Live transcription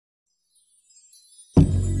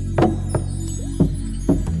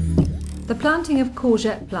The planting of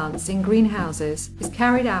courgette plants in greenhouses is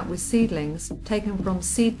carried out with seedlings taken from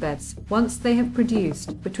seedbeds once they have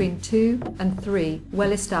produced between 2 and 3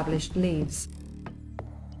 well-established leaves.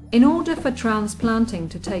 In order for transplanting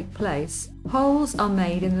to take place, holes are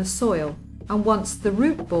made in the soil, and once the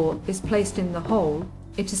root ball is placed in the hole,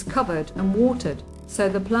 it is covered and watered so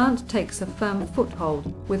the plant takes a firm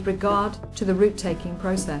foothold with regard to the root-taking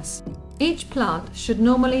process. Each plant should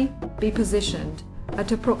normally be positioned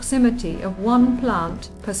at a proximity of 1 plant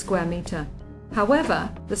per square meter. However,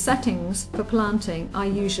 the settings for planting are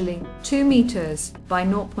usually 2 meters by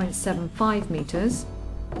 0.75 meters,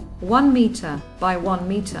 1 meter by 1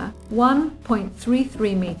 meter,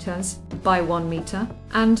 1.33 meters by 1 meter,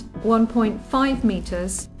 and 1.5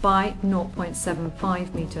 meters by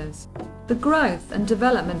 0.75 meters. The growth and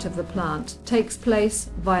development of the plant takes place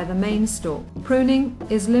via the main stalk. Pruning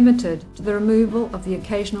is limited to the removal of the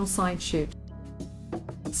occasional side shoot.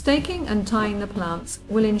 Staking and tying the plants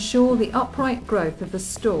will ensure the upright growth of the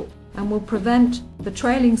stalk and will prevent the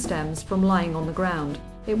trailing stems from lying on the ground.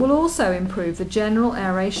 It will also improve the general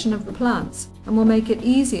aeration of the plants and will make it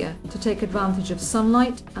easier to take advantage of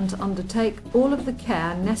sunlight and to undertake all of the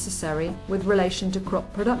care necessary with relation to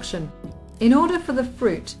crop production. In order for the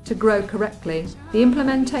fruit to grow correctly, the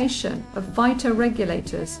implementation of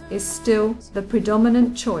phytoregulators is still the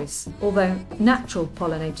predominant choice, although natural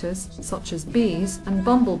pollinators such as bees and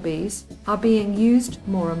bumblebees are being used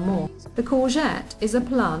more and more. The courgette is a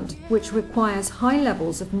plant which requires high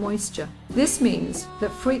levels of moisture. This means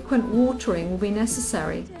that frequent watering will be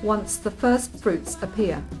necessary once the first fruits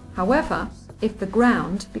appear. However, if the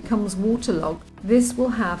ground becomes waterlogged, this will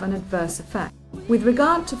have an adverse effect. With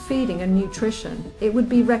regard to feeding and nutrition, it would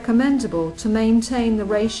be recommendable to maintain the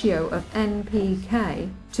ratio of NPK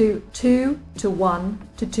to 2 to 1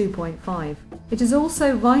 to 2.5. It is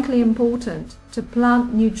also vitally important to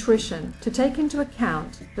plant nutrition to take into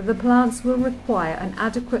account that the plants will require an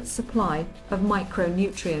adequate supply of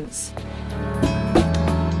micronutrients.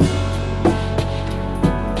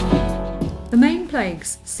 The main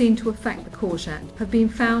plagues seen to affect the courgette have been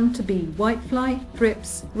found to be whitefly,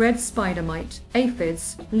 thrips, red spider mite,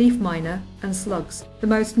 aphids, leaf miner and slugs. The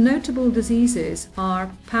most notable diseases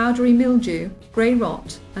are powdery mildew, grey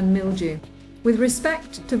rot and mildew. With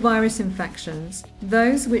respect to virus infections,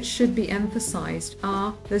 those which should be emphasized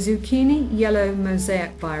are the zucchini yellow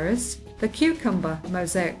mosaic virus, the cucumber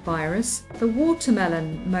mosaic virus, the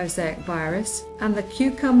watermelon mosaic virus and the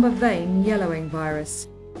cucumber vein yellowing virus.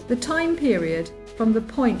 The time period from the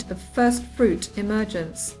point of first fruit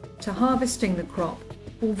emergence to harvesting the crop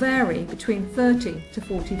will vary between 30 to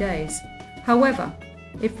 40 days. However,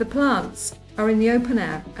 if the plants are in the open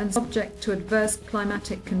air and subject to adverse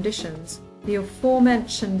climatic conditions, the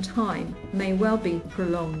aforementioned time may well be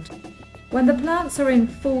prolonged. When the plants are in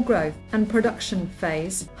full growth and production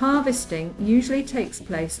phase, harvesting usually takes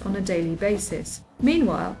place on a daily basis.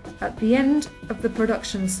 Meanwhile, at the end of the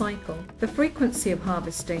production cycle, the frequency of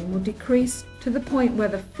harvesting will decrease to the point where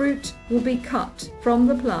the fruit will be cut from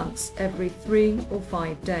the plants every 3 or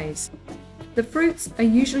 5 days. The fruits are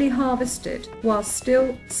usually harvested while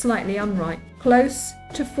still slightly unripe, close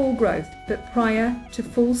to full growth but prior to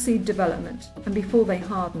full seed development and before they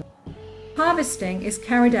harden. Harvesting is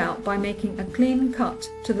carried out by making a clean cut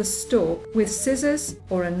to the stalk with scissors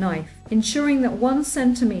or a knife, ensuring that 1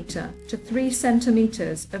 centimeter to 3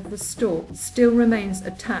 centimeters of the stalk still remains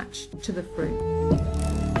attached to the fruit.